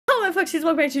Foxians,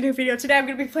 welcome back to a new video. Today I'm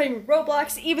going to be playing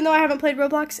Roblox, even though I haven't played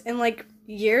Roblox in like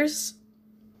years.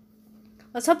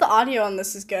 Let's hope the audio on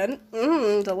this is good.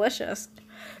 Delicious.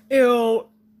 Ew.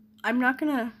 I'm not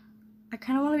gonna, I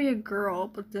kind of want to be a girl,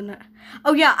 but then,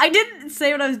 oh yeah, I didn't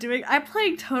say what I was doing. I'm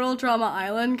playing Total Drama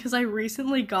Island because I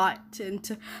recently got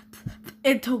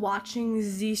into watching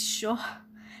this show.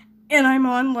 And I'm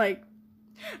on like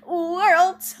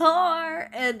world tour,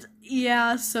 and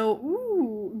yeah, so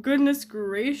ooh, goodness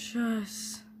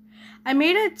gracious. I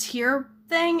made a tier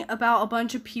thing about a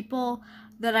bunch of people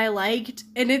that I liked,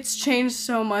 and it's changed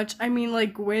so much. I mean,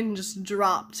 like, Gwen just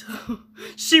dropped.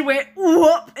 She went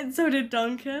whoop, and so did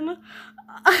Duncan.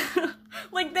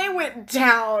 Like, they went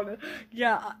down.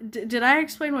 Yeah, did I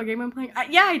explain what game I'm playing?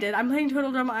 Yeah, I did. I'm playing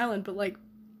Total Drama Island, but like,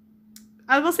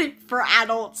 I will say for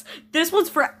adults. This one's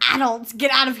for adults.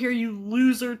 Get out of here, you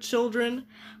loser children.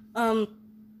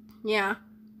 Yeah.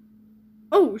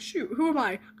 Oh, shoot. Who am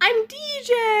I? I'm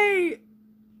DJ!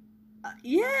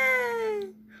 Yay!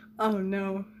 Oh,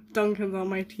 no. Duncan's on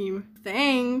my team.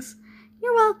 Thanks.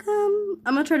 You're welcome.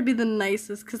 I'm gonna try to be the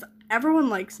nicest because everyone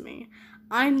likes me.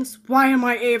 I'm this. Why am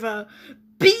I Ava?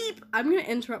 Beep! I'm gonna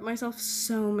interrupt myself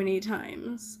so many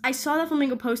times. I saw that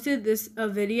Flamingo posted a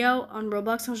video on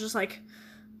Roblox. I was just like,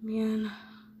 man,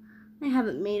 I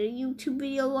haven't made a YouTube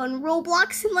video on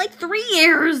Roblox in like 3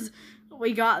 years.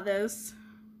 We got this.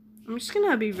 I'm just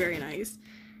gonna be very nice.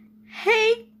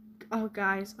 Hey! Oh,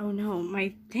 guys. Oh, no.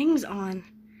 My thing's on.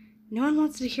 No one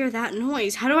wants to hear that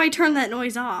noise. How do I turn that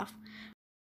noise off?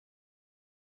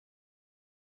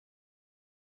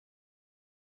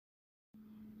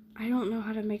 I don't know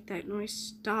how to make that noise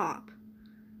stop.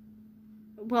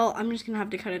 Well, I'm just gonna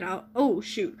have to cut it out. Oh,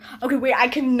 shoot. Okay, wait. I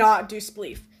cannot do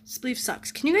spleef. Spleef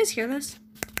sucks. Can you guys hear this?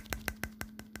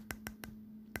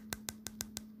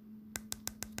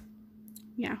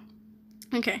 Yeah.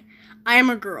 Okay. I am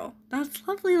a girl. That's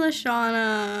lovely,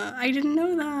 Lashana. I didn't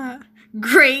know that.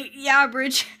 Great. Yeah,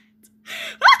 Bridget.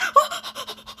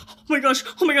 Oh my gosh.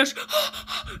 Oh my gosh.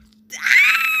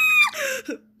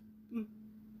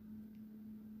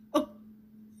 Oh.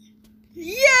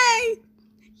 Yay!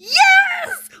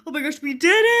 Yes! Oh my gosh, we did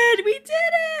it! We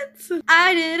did it!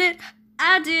 I did it!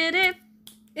 I did it!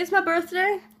 It's my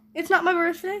birthday. It's not my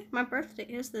birthday. My birthday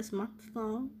is this month,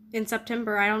 though. In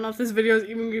September. I don't know if this video is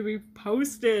even going to be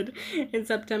posted in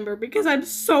September because I'm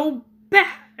so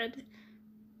bad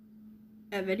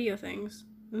at video things.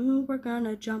 Ooh, we're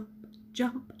gonna jump,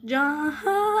 jump, jump,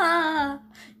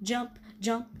 jump,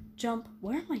 jump, jump.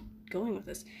 Where am I going with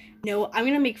this? No, I'm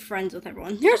gonna make friends with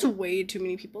everyone. There's way too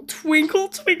many people. Twinkle,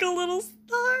 twinkle, little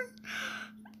star.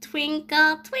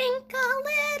 Twinkle, twinkle,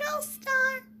 little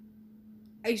star.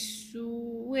 I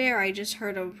swear I just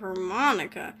heard a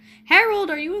harmonica.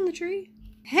 Harold, are you in the tree?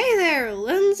 Hey there,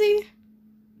 Lindsay.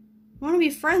 Want to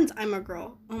be friends? I'm a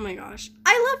girl. Oh my gosh.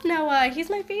 I love Noah. He's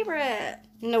my favorite.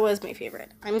 Noah's my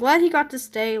favorite. I'm glad he got to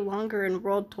stay longer in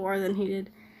World Tour than he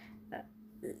did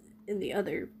in the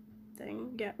other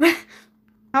thing. Yeah.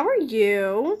 How are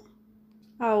you?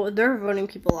 Oh, they're voting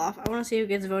people off. I want to see who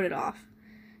gets voted off.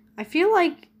 I feel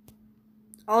like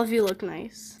all of you look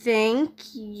nice.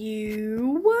 Thank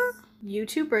you. You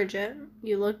too, Bridget.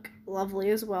 You look lovely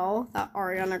as well. That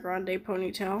Ariana Grande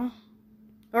ponytail.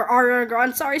 Or Ariana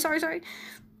Grande. Sorry.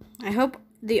 I hope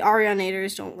the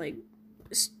Arianators don't, like,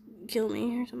 kill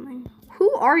me or something.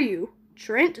 Who are you?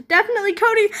 Trent? Definitely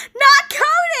Cody. Not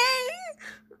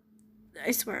Cody!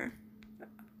 I swear.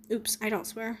 Oops, I don't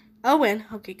swear. Owen.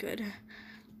 Okay, good.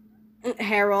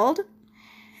 Harold.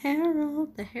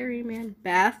 Harold, the hairy man.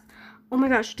 Beth. Oh my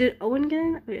gosh, did Owen get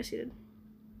in? Oh, yes, he did.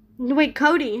 No, wait,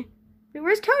 Cody. Wait,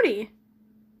 where's Cody?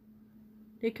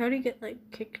 Did Cody get, like,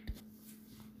 kicked?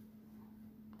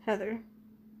 Heather.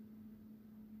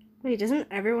 Wait, isn't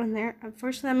everyone there?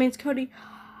 Unfortunately, that means Cody.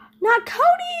 Not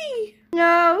Cody!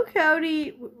 No,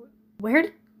 Cody.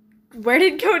 Where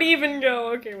did Cody even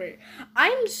go? Okay, wait.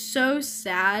 I'm so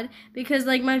sad because,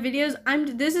 like, my videos,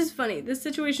 this is funny. This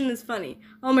situation is funny.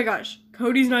 Oh my gosh,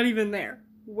 Cody's not even there.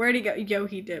 Where'd he go? Yo,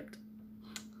 he dipped.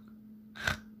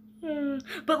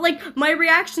 But, like, my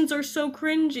reactions are so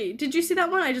cringy. Did you see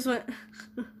that one? I just went,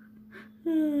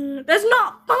 that's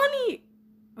not funny.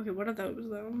 Okay, what are those,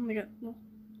 though? Oh my god.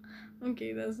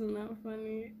 Okay, that's not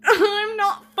funny. I'm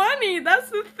not funny. That's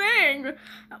the thing.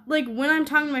 Like, when I'm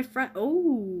talking to my friend.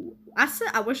 Oh,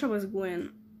 I wish I was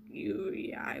Gwen.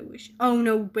 Yeah, I wish. Oh,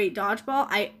 no, wait, dodgeball?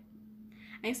 I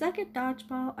suck at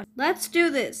dodgeball. Let's do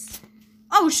this.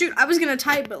 Oh, shoot, I was gonna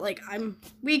type, but, like,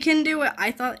 we can do it.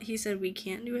 I thought he said we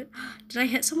can't do it. Did I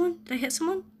hit someone? Did I hit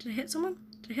someone? Did I hit someone?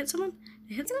 Did I hit someone?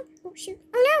 Did I hit someone? Oh, shoot.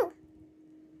 Oh, no.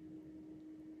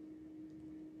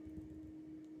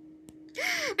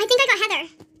 I think I got Heather.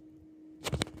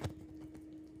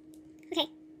 Okay.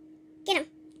 Get him.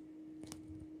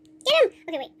 Get him!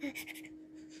 Okay, wait.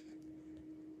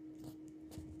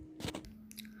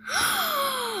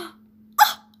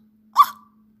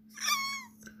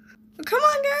 Come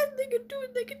on, guys, they can do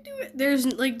it, they can do it.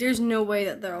 There's no way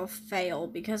that they'll fail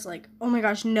because, like, oh my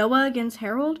gosh, Noah against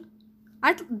Harold?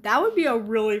 That would be a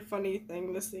really funny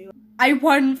thing to see. I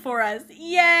won for us,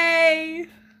 yay!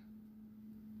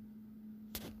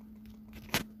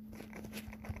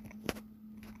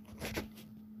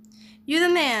 You the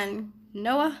man,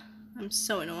 Noah. I'm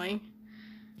so annoying.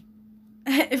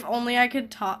 If only I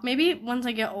could talk. Maybe once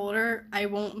I get older, I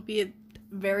won't be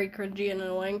very cringy and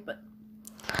annoying, but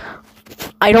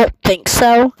I don't think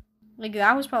so. Like,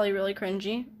 that was probably really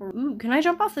cringy. Ooh, can I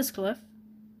jump off this cliff?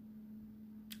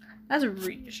 That's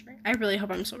reassuring. I really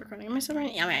hope I'm still recording. Am I still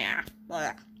recording? Yeah.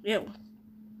 Ew.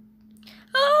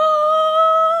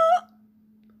 Oh!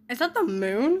 Is that the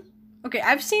moon? Okay,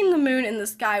 I've seen the moon in the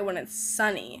sky when it's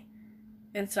sunny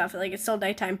and stuff. Like, it's still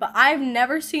nighttime. But I've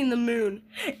never seen the moon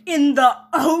in the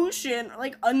ocean.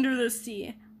 Like, under the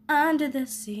sea. Under the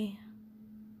sea.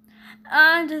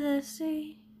 Under the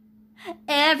sea.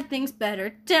 Everything's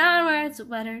better down where it's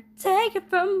wetter. Take it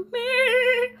from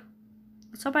me.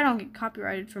 Let's hope I don't get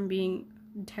copyrighted from being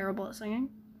terrible at singing.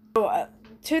 So,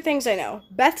 2 things I know.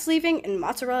 Beth's leaving and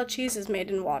mozzarella cheese is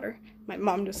made in water. My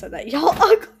mom just said that. Y'all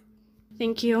ugly.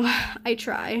 Thank you. I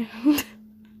try.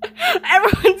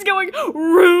 Everyone's going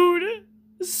rude.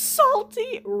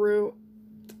 Salty. Rude.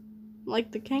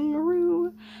 Like the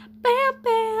kangaroo. Bam,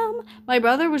 bam. My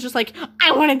brother was just like,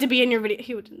 I wanted to be in your video.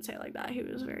 He didn't say it like that. He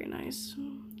was very nice.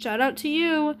 Shout out to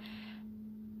you.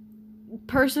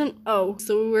 Person. Oh,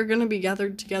 so we're going to be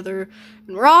gathered together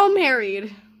and we're all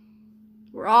married.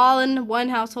 We're all in one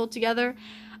household together.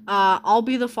 I'll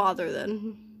be the father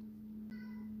then.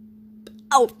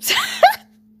 Oh.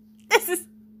 This is.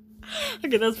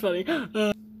 Okay, that's funny.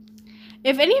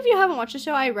 If any of you haven't watched the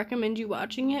show, I recommend you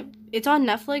watching it. It's on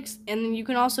Netflix, and you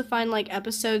can also find, like,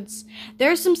 episodes. There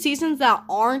are some seasons that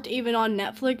aren't even on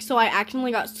Netflix, so I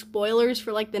accidentally got spoilers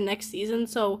for, like, the next season.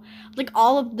 So, like,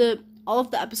 all of the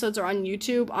episodes are on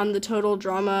YouTube, on the Total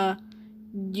Drama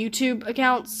YouTube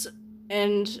accounts,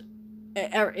 and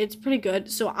it's pretty good.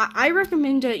 So, I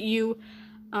recommend that you,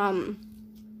 oh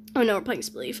no, we're playing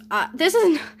Spleef. This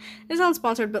isn't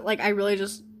sponsored, but, like, I really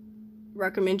just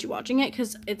recommend you watching it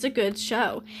because it's a good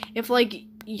show. If, like,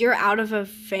 you're out of a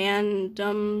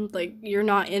fandom, like, you're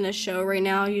not in a show right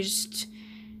now, you just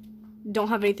don't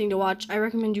have anything to watch, I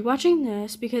recommend you watching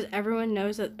this because everyone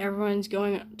knows that everyone's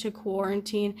going to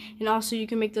quarantine, and also you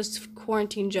can make those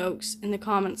quarantine jokes in the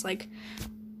comments, like,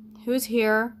 who's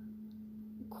here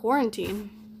quarantine?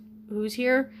 Who's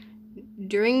here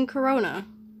during Corona?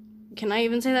 Can I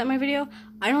even say that in my video?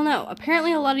 I don't know.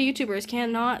 Apparently a lot of YouTubers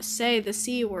cannot say the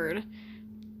C word.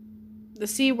 The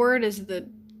C word is the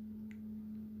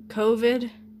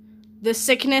COVID, the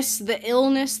sickness, the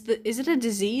illness. Is it a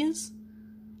disease?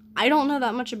 I don't know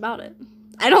that much about it.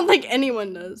 I don't think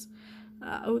anyone does.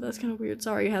 Oh, that's kind of weird.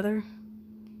 Sorry, Heather.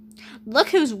 Look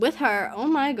who's with her. Oh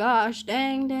my gosh.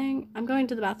 Dang, dang. I'm going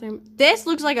to the bathroom. This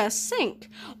looks like a sink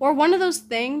or one of those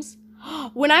things.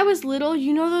 When I was little,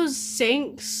 you know those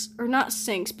sinks, or not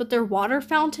sinks, but they're water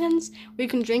fountains where you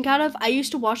can drink out of? I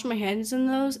used to wash my hands in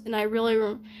those, and I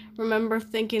really remember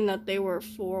thinking that they were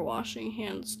for washing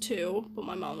hands too, but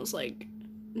my mom was like,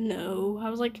 no.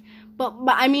 I was like, but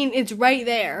I mean, it's right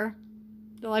there.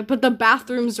 They're like, but the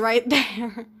bathroom's right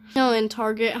there. You know, in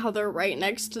Target, how they're right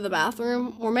next to the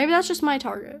bathroom, or maybe that's just my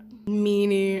Target.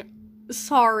 Meanie.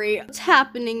 Sorry. What's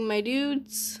happening, my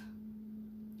dudes?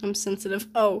 I'm sensitive.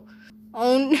 Oh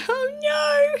no,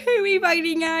 who are we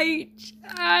voting out?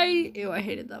 Ew, I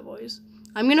hated that voice.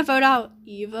 I'm gonna vote out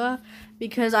Eva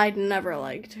because I'd never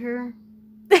liked her.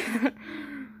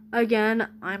 Again,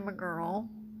 I'm a girl.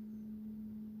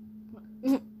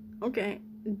 Okay,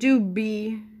 do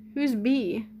B. Who's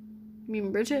B? You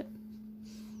mean Bridget?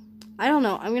 I don't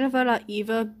know. I'm gonna vote out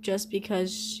Eva just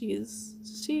because she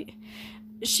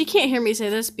can't hear me say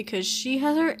this because she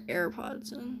has her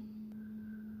AirPods in.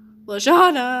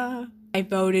 Lashana. I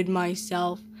voted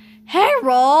myself.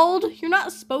 Harold, you're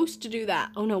not supposed to do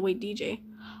that. Oh no, wait, DJ.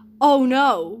 Oh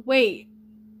no, wait.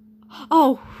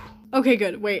 Oh, okay,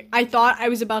 good. Wait, I thought I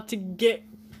was about to get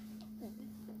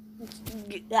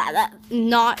that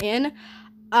not in.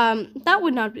 That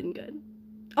would not have been good.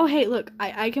 Oh, hey, look,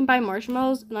 I can buy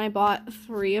marshmallows, and I bought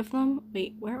 3 of them.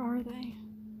 Wait, where are they?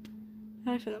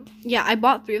 How did I fit them? Yeah, I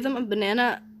bought 3 of them, a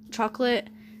banana, chocolate.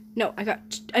 No,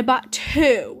 I bought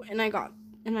 2, and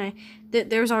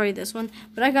there was already this one,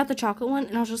 but I got the chocolate one,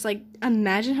 and I was just like,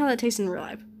 imagine how that tastes in real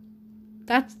life.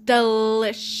 That's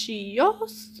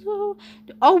delicious.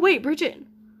 Oh, wait, Bridget.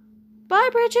 Bye,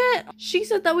 Bridget. She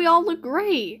said that we all look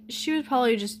great. She was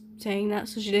probably just saying that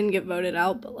so she didn't get voted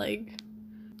out, but like,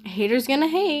 haters gonna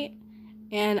hate.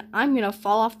 And I'm gonna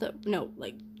fall off the, no,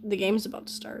 like, the game's about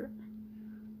to start.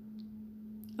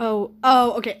 Oh,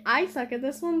 okay. I suck at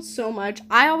this one so much.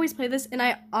 I always play this, and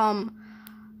I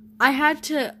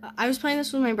was playing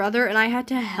this with my brother, and I had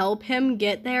to help him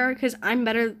get there because I'm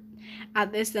better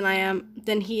at this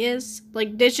than he is.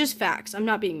 Like, it's just facts. I'm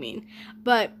not being mean,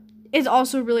 but it's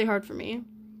also really hard for me.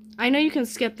 I know you can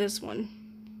skip this one.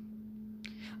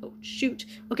 Oh, shoot.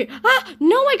 Okay.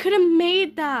 No, I could have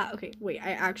made that. Okay, wait.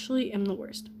 I actually am the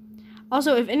worst.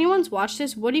 Also, if anyone's watched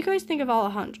this, what do you guys think of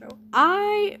Alejandro?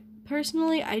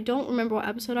 Personally, I don't remember what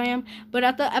episode I am, but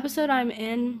at the episode I'm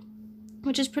in,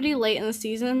 which is pretty late in the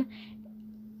season.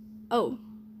 Oh,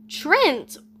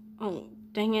 Trent. Oh,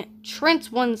 dang it.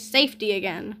 Trent's won safety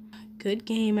again. Good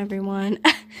game, everyone.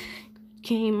 Good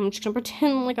game. I'm just gonna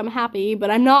pretend like I'm happy,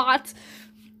 but I'm not.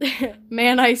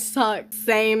 Man, I suck.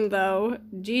 Same, though.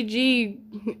 GG.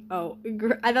 Oh,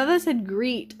 I thought that said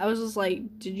greet. I was just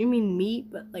like, did you mean meat?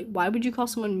 But, like, why would you call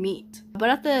someone meat? But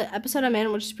at the episode I'm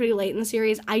in, which is pretty late in the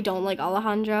series, I don't like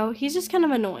Alejandro. He's just kind of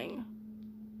annoying.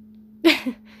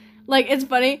 Like, it's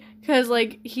funny, because,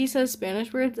 like, he says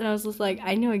Spanish words, and I was just like,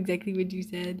 I know exactly what you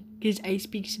said, because I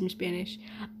speak some Spanish.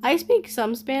 I speak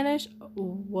some Spanish.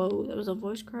 Whoa, that was a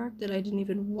voice crack that I didn't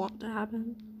even want to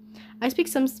happen. I speak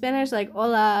some Spanish, like,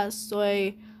 hola,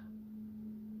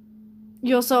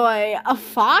 yo soy a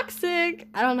Foxy.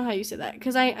 I don't know how you say that,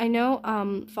 because I know,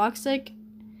 Foxy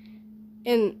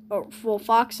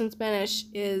Fox in Spanish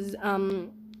is,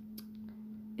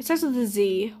 it starts with a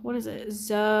Z. What is it?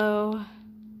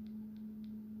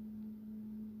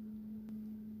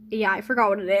 Yeah, I forgot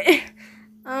what it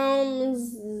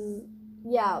is.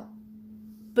 Yeah.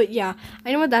 But yeah,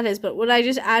 I know what that is, but would I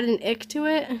just add an ick to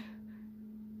it?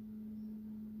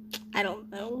 I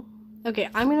don't know. Okay,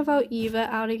 I'm gonna vote Eva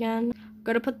out again. I'm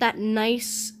gonna put that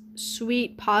nice,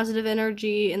 sweet, positive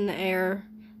energy in the air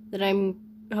that I'm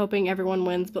hoping everyone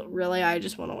wins, but really I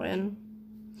just want to win.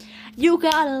 You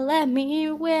gotta let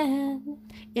me win.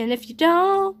 And if you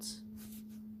don't,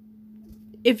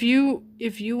 if you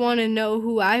want to know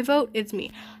who I vote, it's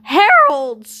me.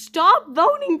 Harold, stop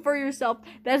voting for yourself.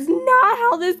 That's not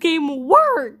how this game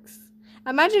works.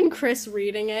 Imagine Chris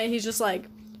reading it. He's just like,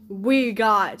 we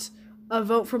got a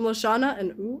vote from Lashana,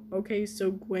 and ooh, okay, so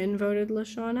Gwen voted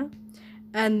Lashana.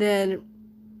 And then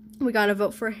we got a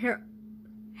vote for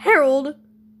Harold.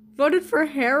 Voted for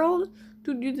Harold?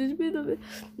 Dude, you did me the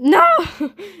no!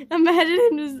 Imagine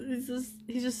him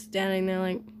he's just standing there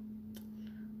like,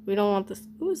 we don't want this.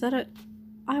 Ooh, is that it?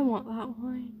 I want that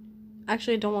one.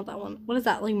 Actually, I don't want that one. What is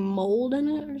that, like mold in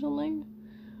it or something?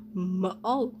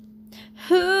 Oh.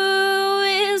 Who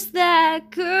is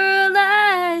that girl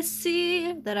I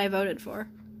see that I voted for?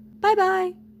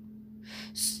 Bye-bye.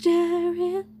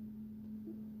 Staring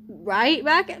right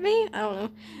back at me? I don't know.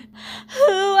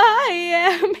 Who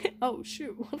I am. Oh,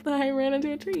 shoot. What the heck? I ran into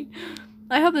a tree.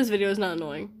 I hope this video is not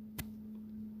annoying.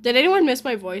 Did anyone miss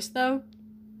my voice, though?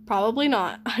 Probably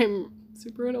not. I'm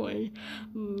super annoying.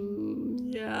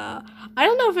 Yeah. I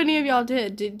don't know if any of y'all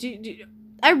did.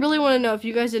 I really want to know if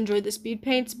you guys enjoyed the speed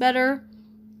paints better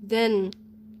than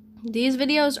these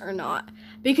videos or not.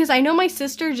 Because I know my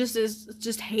sister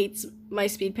just hates my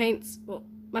speed paints. Well,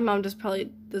 my mom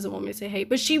probably doesn't want me to say hate,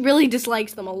 but she really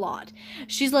dislikes them a lot.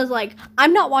 She's like,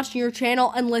 I'm not watching your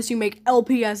channel unless you make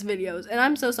LPS videos. And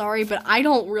I'm so sorry, but I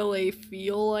don't really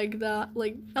feel like that.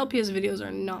 Like, LPS videos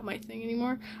are not my thing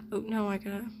anymore. Oh, no, I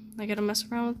gotta mess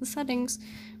around with the settings.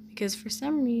 Because for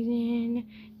some reason,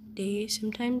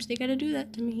 sometimes they gotta do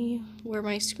that to me. Where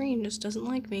my screen just doesn't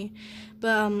like me.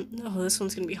 But, oh, this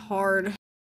one's gonna be hard.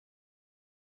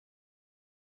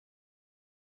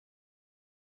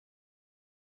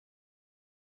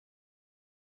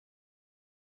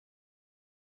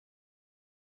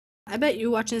 I bet you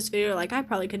watching this video like, I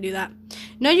probably could do that.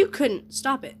 No, you couldn't.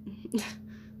 Stop it.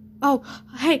 Oh,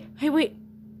 hey, wait.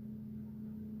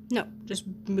 No, just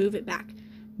move it back.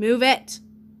 Move it.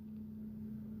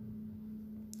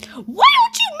 Why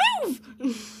don't you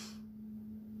move?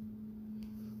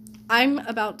 I'm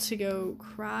about to go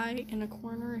cry in a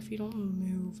corner if you don't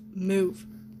move. Move.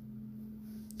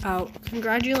 Oh,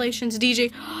 congratulations,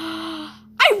 DJ. I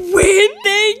win!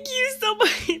 Thank you so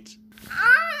much.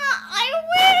 I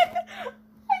win!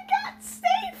 I got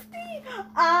safety!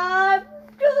 I'm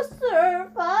the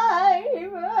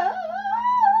survivor!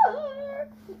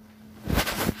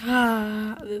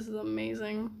 This is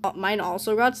amazing. Mine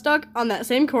also got stuck on that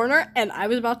same corner, and I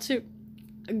was about to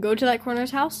go to that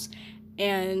corner's house,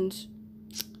 and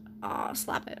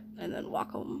slap it and then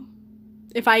walk home.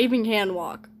 If I even can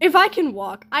walk. If I can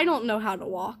walk. I don't know how to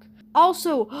walk.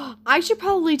 Also, I should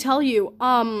probably tell you,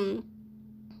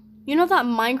 you know that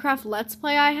Minecraft Let's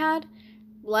Play I had?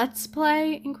 Let's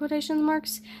Play, in quotation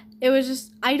marks? It was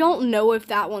just, I don't know if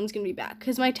that one's gonna be back,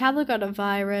 because my tablet got a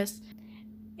virus,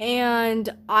 and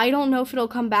I don't know if it'll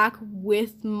come back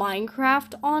with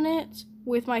Minecraft on it,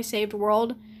 with my saved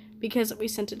world, because we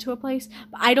sent it to a place.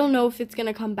 But I don't know if it's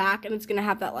gonna come back and it's gonna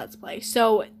have that Let's Play.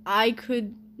 So I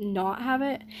could not have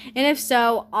it. And if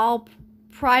so, I'll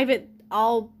private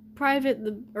or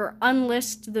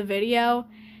unlist the video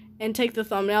and take the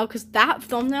thumbnail, because that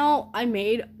thumbnail I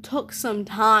made took some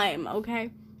time, okay?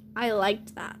 I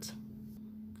liked that.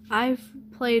 I've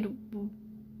played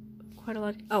quite a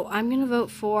lot. Oh, I'm gonna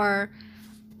vote for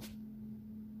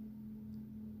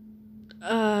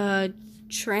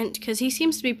Trent, because he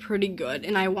seems to be pretty good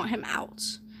and I want him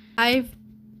out. I've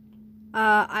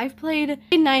played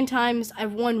 9 times,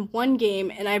 I've won 1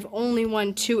 game, and I've only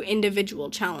won 2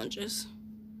 individual challenges.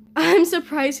 I'm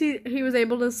surprised he was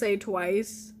able to say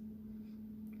twice.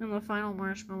 And the final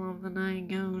marshmallow of the night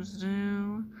goes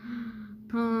to...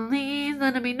 Please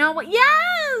let it be Noah.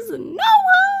 Yes!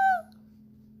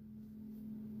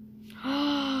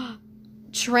 Noah!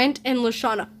 Trent and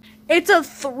Lashana. It's a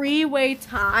 3-way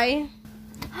tie.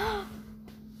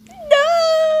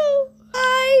 No!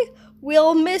 I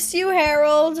will miss you,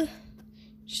 Harold.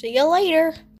 See you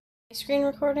later. Screen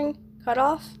recording cut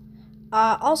off.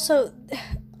 Also,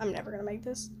 I'm never gonna make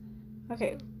this.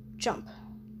 Okay, jump.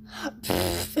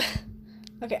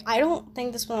 Okay, I don't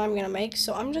think this one I'm gonna make,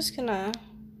 so I'm just gonna...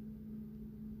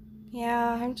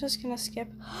 Yeah, I'm just gonna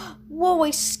skip. Whoa,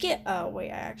 wait, skip. Oh,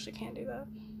 wait, I actually can't do that.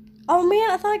 Oh,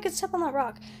 man, I thought I could step on that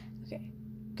rock. Okay,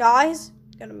 guys,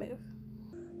 gotta move.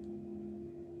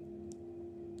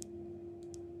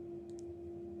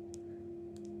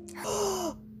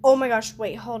 Oh my gosh,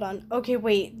 wait, hold on. Okay,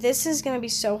 wait, this is gonna be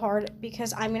so hard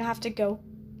because I'm gonna have to go...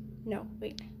 No,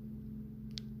 wait.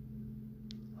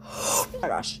 Oh my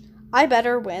gosh. I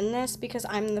better win this because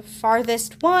I'm the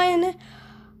farthest one.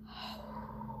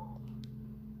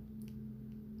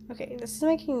 Okay, this is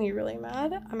making me really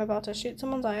mad. I'm about to shoot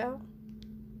someone's eye out.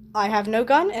 I have no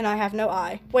gun and I have no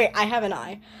eye. Wait, I have an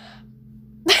eye.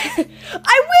 I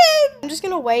win! I'm just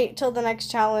gonna wait till the next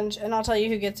challenge and I'll tell you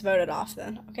who gets voted off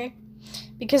then, okay?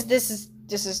 Because this is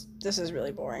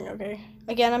really boring, okay?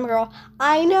 Again, I'm a girl.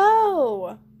 I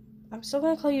know! I'm still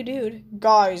gonna call you dude.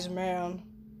 Guys, man.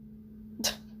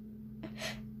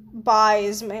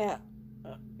 Buys, man.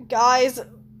 Guys.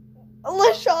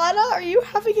 Lashana, are you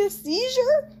having a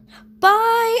seizure?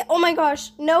 Bye! Oh my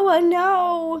gosh. Noah,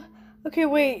 no! Okay,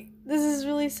 wait. This is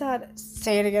really sad.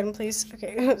 Say it again, please.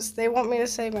 Okay, they want me to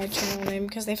say my channel name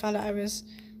because they found out I was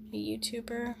a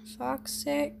YouTuber.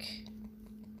 Foxy.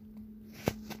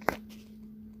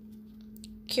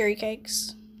 Curie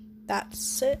cakes.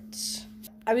 That's it.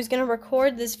 I was gonna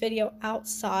record this video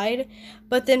outside,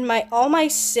 but then all my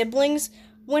siblings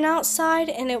went outside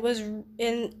and it was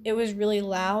really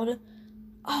loud.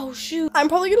 Oh shoot, I'm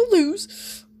probably gonna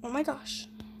lose. Oh my gosh.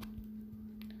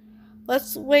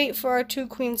 Let's wait for our 2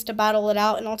 queens to battle it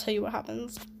out and I'll tell you what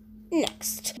happens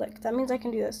next. Look, that means I can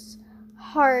do this.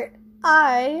 Heart,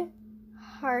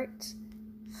 heart,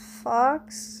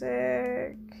 Foxy.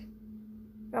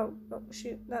 Oh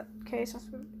shoot, that case.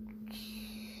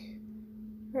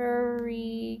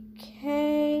 Curry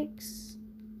cakes.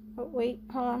 Oh wait,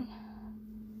 hold on.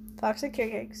 Foxy curry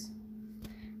cakes.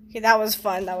 Okay, that was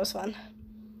fun.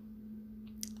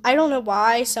 I don't know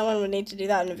why someone would need to do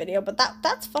that in a video, but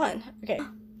that's fun. Okay,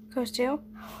 goes to.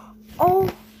 Oh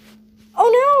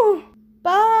no!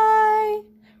 Bye.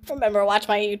 Remember, watch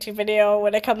my YouTube video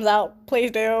when it comes out. Please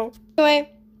do.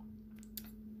 Anyway,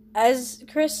 as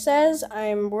Chris says,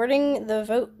 I'm boarding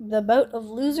the boat of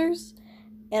losers,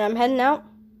 and I'm heading out.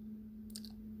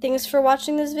 Thanks for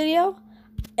watching this video.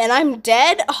 And I'm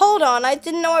dead? Hold on, I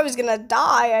didn't know I was gonna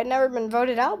die. I'd never been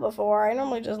voted out before. I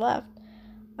normally just left.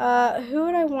 Who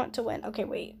would I want to win? Okay,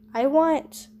 wait. I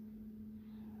don't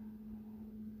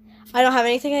have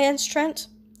anything against Trent.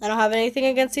 I don't have anything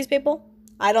against these people.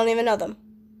 I don't even know them.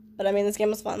 But I mean, this game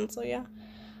was fun, so yeah.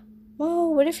 Whoa,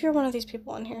 what if you're one of these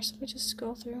people on here? So let me just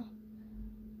scroll through.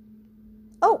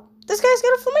 Oh, this guy's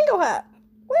got a flamingo hat.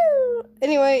 Woo!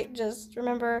 Anyway, just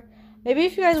remember, maybe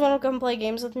if you guys want to come play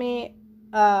games with me,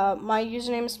 my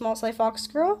username is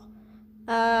smallslyfoxgirl.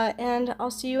 And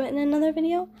I'll see you in another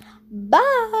video. Bye!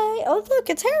 Oh, look,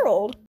 it's Harold.